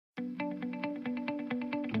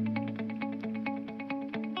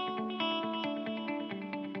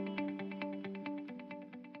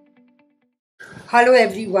Hello,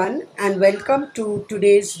 everyone, and welcome to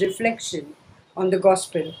today's reflection on the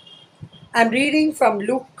Gospel. I'm reading from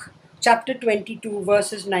Luke chapter 22,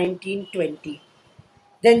 verses 19-20.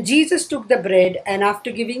 Then Jesus took the bread, and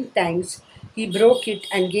after giving thanks, he broke it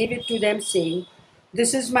and gave it to them, saying,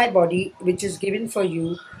 "This is my body, which is given for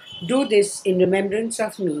you. Do this in remembrance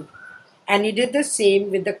of me." And he did the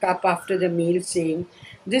same with the cup after the meal, saying,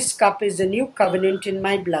 "This cup is the new covenant in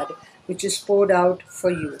my blood, which is poured out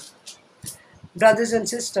for you." Brothers and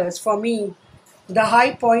sisters, for me, the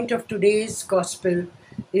high point of today's gospel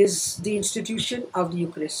is the institution of the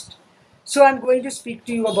Eucharist. So I'm going to speak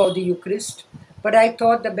to you about the Eucharist, but I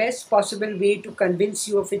thought the best possible way to convince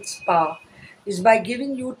you of its power is by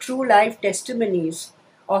giving you true life testimonies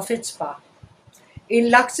of its power. In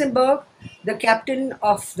Luxembourg, the captain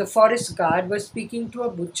of the forest guard was speaking to a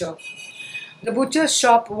butcher. The butcher's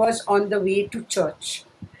shop was on the way to church.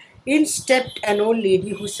 In stepped an old lady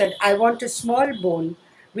who said, "I want a small bone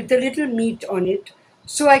with a little meat on it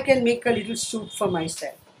so I can make a little soup for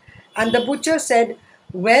myself." And the butcher said,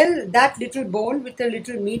 "Well, that little bone with a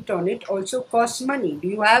little meat on it also costs money. Do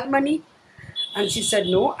you have money?" And she said,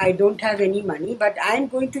 "No, I don't have any money, but I'm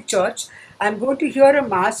going to church. I'm going to hear a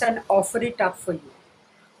mass and offer it up for you."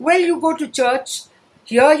 "Well, you go to church,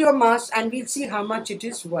 hear your mass, and we'll see how much it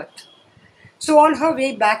is worth." So on her way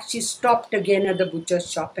back, she stopped again at the butcher's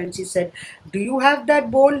shop and she said, "Do you have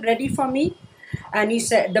that bone ready for me?" And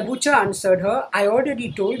the butcher answered her, "I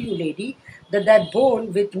already told you, lady, that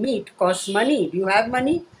bone with meat costs money. Do you have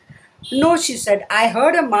money?" "No," she said, "I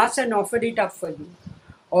heard a mass and offered it up for you."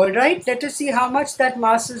 "All right, let us see how much that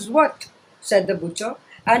mass is worth," said the butcher.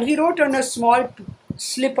 And he wrote on a small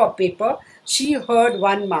slip of paper, "She heard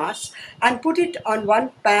one mass," and put it on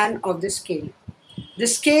one pan of the scale. The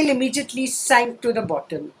scale immediately sank to the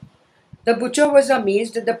bottom. The butcher was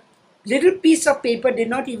amazed that the little piece of paper did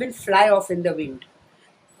not even fly off in the wind.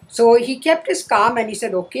 So he kept his calm and he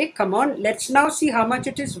said, "Okay, come on, let's now see how much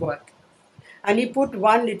it is worth." And he put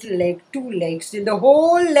one little leg, two legs, in the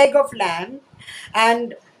whole leg of lamb,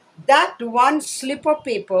 and that one slip of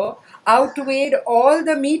paper outweighed all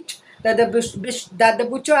the meat that the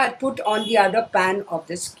butcher had put on the other pan of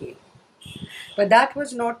the scale. But that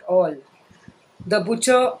was not all. The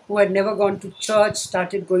butcher, who had never gone to church,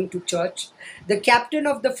 started going to church. The captain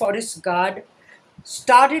of the forest guard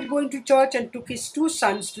started going to church and took his two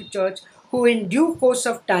sons to church, who in due course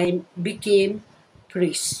of time became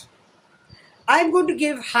priests. I'm going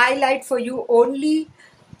to highlight for you only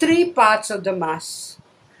three parts of the Mass.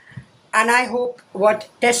 And I hope what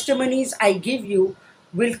testimonies I give you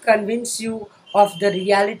will convince you of the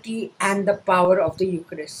reality and the power of the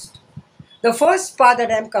Eucharist. The first part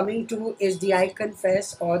that I'm coming to is the I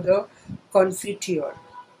confess or the Confiteor.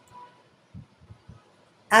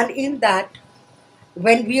 And in that,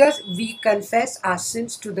 when we confess our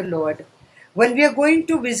sins to the Lord, when we are going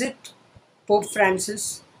to visit Pope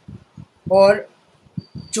Francis or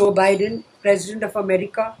Joe Biden, President of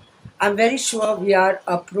America, I'm very sure we are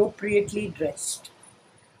appropriately dressed.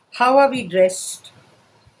 How are we dressed?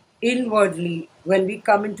 Inwardly, when we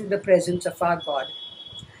come into the presence of our God.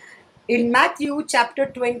 In Matthew chapter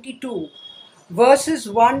 22, verses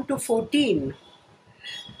 1 to 14,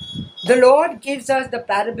 the Lord gives us the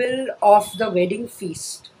parable of the wedding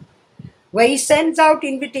feast, where he sends out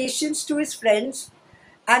invitations to his friends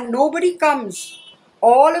and nobody comes.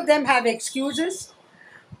 All of them have excuses.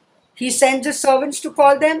 He sends his servants to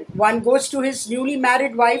call them. One goes to his newly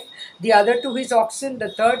married wife, the other to his oxen,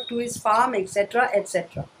 the third to his farm, etc.,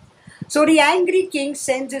 etc. So the angry king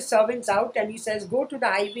sends his servants out and he says, "Go to the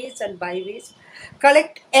highways and byways,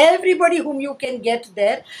 collect everybody whom you can get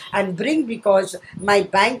there and bring, because my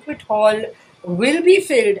banquet hall will be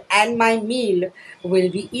filled and my meal will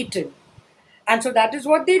be eaten." And so that is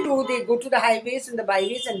what they do. They go to the highways and the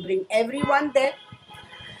byways and bring everyone there.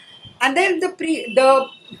 And then the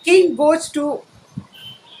king goes to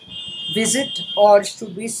visit, or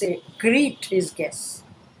should we say, greet his guests.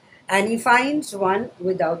 And he finds one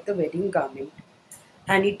without the wedding garment.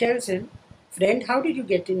 And he tells him, "Friend, how did you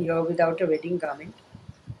get in here without a wedding garment?"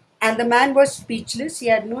 And the man was speechless. He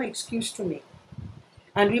had no excuse to make.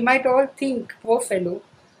 And we might all think, poor fellow,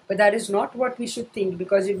 but that is not what we should think,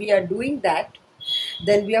 because if we are doing that,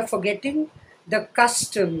 then we are forgetting the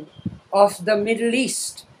custom of the Middle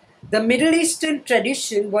East. The Middle Eastern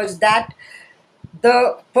tradition was that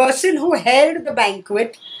the person who held the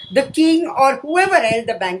banquet, the king or whoever held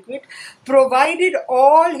the banquet, provided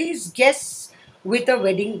all his guests with a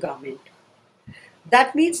wedding garment.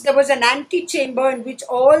 That means there was an antechamber in which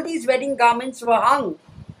all these wedding garments were hung.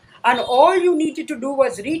 And all you needed to do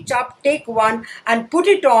was reach up, take one, and put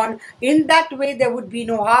it on. In that way, there would be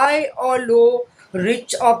no high or low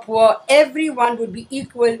rich or poor, everyone would be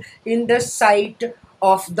equal in the sight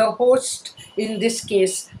of the host, in this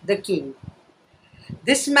case, the king.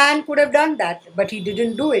 This man could have done that, but he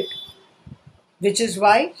didn't do it, which is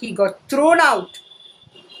why he got thrown out.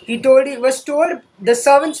 The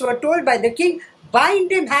servants were told by the king,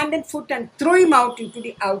 bind him hand and foot and throw him out into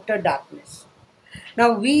the outer darkness.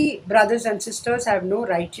 Now we, brothers and sisters, have no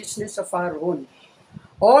righteousness of our own.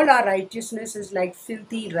 All our righteousness is like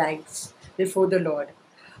filthy rags before the Lord.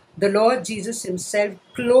 The Lord Jesus himself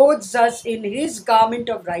clothes us in his garment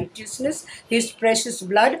of righteousness, his precious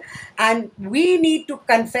blood, and we need to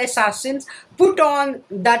confess our sins, put on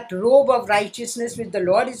that robe of righteousness which the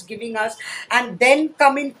Lord is giving us, and then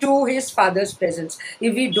come into his Father's presence.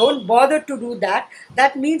 If we don't bother to do that,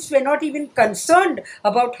 that means we're not even concerned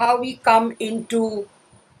about how we come into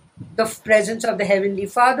the presence of the Heavenly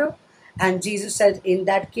Father. And Jesus said, in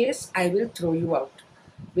that case, I will throw you out,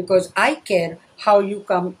 because I care how you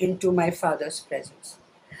come into my Father's presence.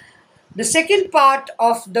 The second part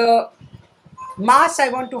of the Mass I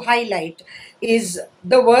want to highlight is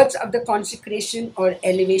the words of the consecration or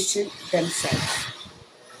elevation themselves.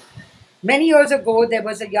 Many years ago, there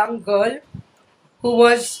was a young girl who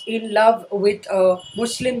was in love with a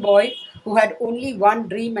Muslim boy who had only one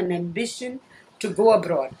dream and ambition: to go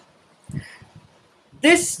abroad.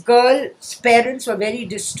 This girl's parents were very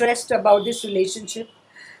distressed about this relationship,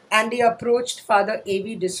 and they approached Father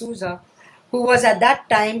A.V. D'Souza, who was at that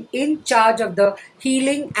time in charge of the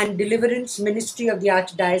Healing and Deliverance Ministry of the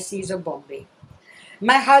Archdiocese of Bombay.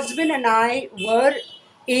 My husband and I were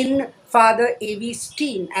in Father A.V.'s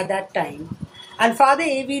team at that time, and Father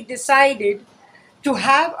A.V. decided to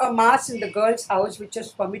have a mass in the girl's house, which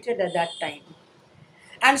was permitted at that time.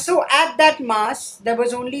 And so at that mass, there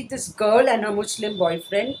was only this girl and her Muslim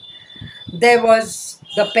boyfriend. There was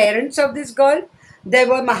the parents of this girl. There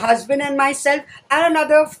were my husband and myself, and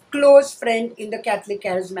another close friend in the Catholic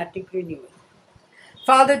Charismatic Renewal.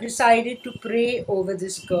 Father decided to pray over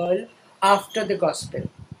this girl after the gospel.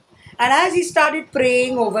 And as he started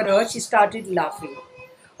praying over her, she started laughing.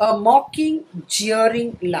 A mocking,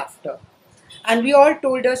 jeering laughter. And we all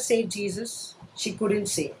told her, say Jesus. She couldn't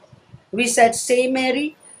say. We said, say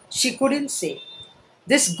Mary. She couldn't say.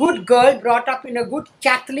 This good girl, brought up in a good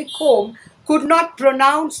Catholic home, could not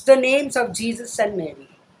pronounce the names of Jesus and Mary.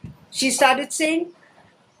 She started saying,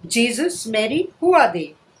 Jesus, Mary, who are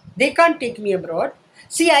they? They can't take me abroad.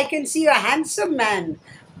 See, I can see a handsome man.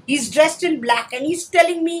 He's dressed in black and he's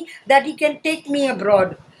telling me that he can take me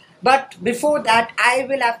abroad. But before that, I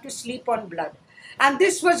will have to sleep on blood. And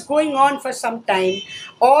this was going on for some time.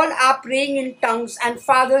 All are praying in tongues, and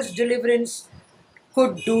Father's deliverance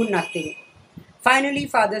could do nothing. Finally,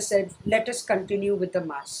 Father said, let us continue with the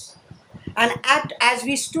Mass. And as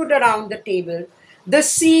we stood around the table, the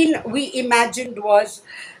scene we imagined was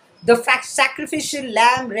the sacrificial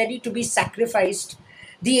lamb ready to be sacrificed.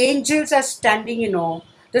 The angels are standing in awe.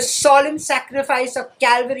 The solemn sacrifice of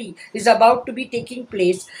Calvary is about to be taking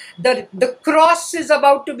place. The cross is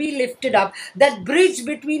about to be lifted up. That bridge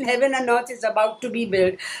between heaven and earth is about to be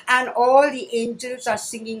built. And all the angels are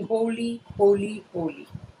singing, holy, holy, holy.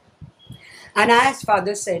 And as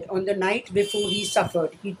Father said, on the night before he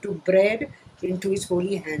suffered, he took bread into his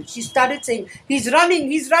holy hand. She started saying, he's running,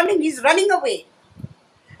 he's running, he's running away.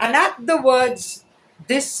 And at the words,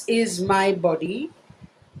 this is my body,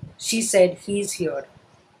 she said, he's here.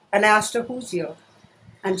 And I asked her, who's here?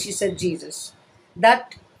 And she said, Jesus.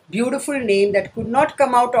 That beautiful name that could not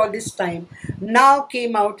come out all this time now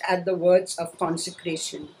came out at the words of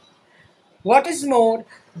consecration. What is more,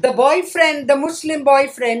 the Muslim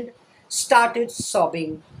boyfriend, started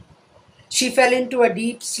sobbing. She fell into a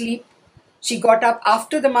deep sleep. She got up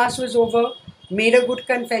after the Mass was over, made a good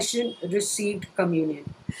confession, received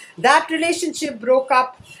communion. That relationship broke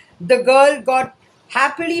up. The girl got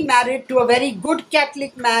happily married to a very good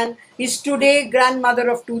Catholic man, is today grandmother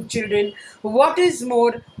of 2 children. What is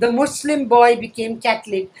more, the Muslim boy became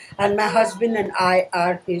Catholic, and my husband and I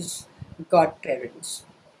are his godparents.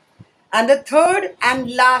 And the third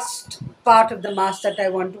and last part of the Mass that I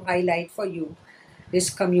want to highlight for you is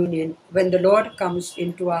communion, when the Lord comes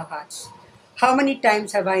into our hearts. How many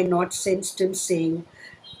times have I not sensed him saying,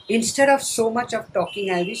 instead of so much of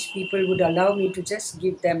talking, I wish people would allow me to just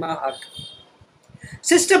give them a hug.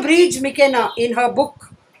 Sister Bridge McKenna, in her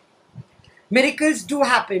book, Miracles Do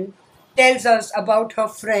Happen, tells us about her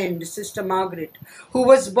friend, Sister Margaret, who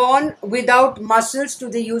was born without muscles to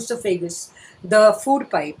the esophagus, the food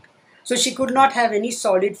pipe. So she could not have any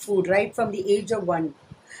solid food right from the age of 1.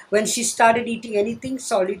 When she started eating anything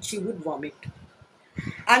solid, she would vomit.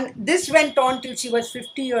 And this went on till she was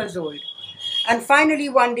 50 years old. And finally,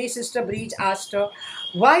 one day, Sister Breach asked her,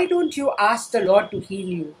 "Why don't you ask the Lord to heal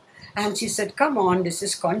you?" And she said, "Come on, this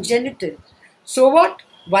is congenital. So what?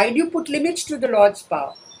 Why do you put limits to the Lord's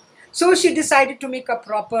power?" So she decided to make a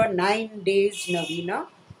proper 9 days novena,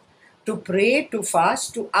 to pray, to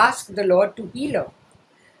fast, to ask the Lord to heal her.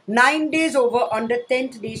 9 days over, on the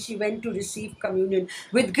 10th day, she went to receive communion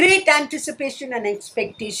with great anticipation and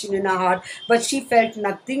expectation in her heart, but she felt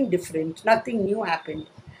nothing different, nothing new happened.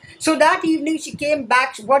 So that evening she came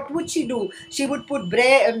back. What would she do? She would put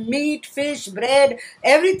bread, meat, fish, bread,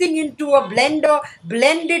 everything into a blender,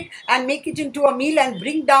 blend it and make it into a meal and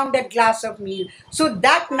bring down that glass of meal. So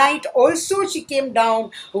that night also she came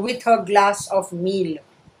down with her glass of meal.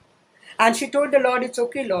 And she told the Lord, "It's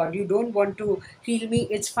okay, Lord. You don't want to heal me.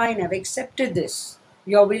 It's fine. I've accepted this.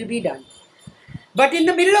 Your will be done." But in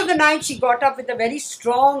the middle of the night, she got up with a very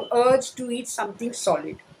strong urge to eat something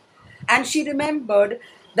solid. And she remembered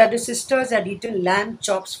that the sisters had eaten lamb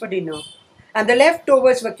chops for dinner. And the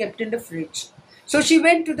leftovers were kept in the fridge. So she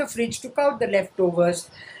went to the fridge, took out the leftovers,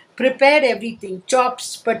 prepared everything,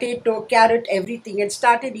 chops, potato, carrot, everything, and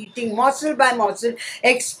started eating morsel by morsel,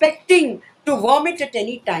 expecting to vomit at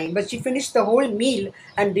any time. But she finished the whole meal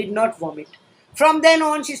and did not vomit. From then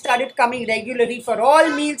on, she started coming regularly for all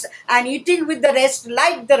meals and eating with the rest,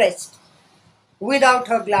 like the rest, without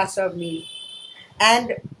her glass of meal.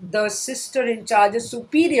 And the sister in charge, the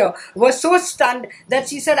superior, was so stunned that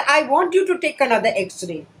she said, "I want you to take another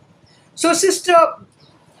x-ray." So Sister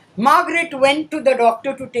Margaret went to the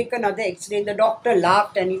doctor to take another x-ray. The doctor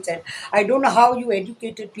laughed and he said, "I don't know how you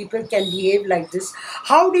educated people can behave like this.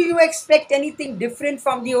 How do you expect anything different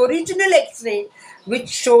from the original x-ray, which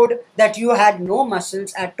showed that you had no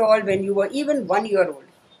muscles at all when you were even 1 year old?"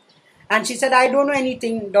 And she said, "I don't know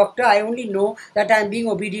anything, doctor. I only know that I'm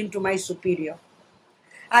being obedient to my superior."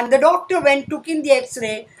 And the doctor went, took in the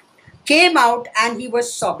x-ray, came out, and he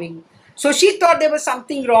was sobbing. So she thought there was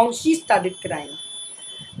something wrong. She started crying.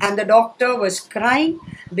 And the doctor was crying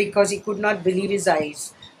because he could not believe his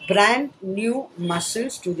eyes. Brand new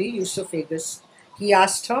muscles to the esophagus. He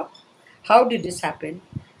asked her, "How did this happen?"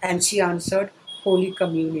 And she answered, "Holy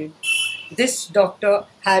Communion." This doctor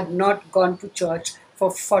had not gone to church for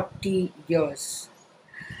 40 years.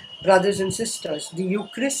 Brothers and sisters, the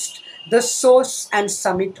Eucharist, the source and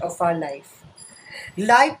summit of our life.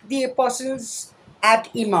 Like the apostles at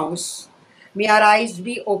Emmaus, may our eyes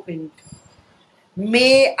be opened.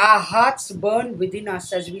 May our hearts burn within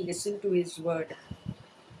us as we listen to His word.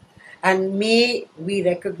 And may we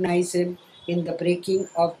recognize Him in the breaking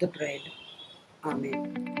of the bread.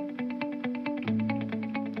 Amen.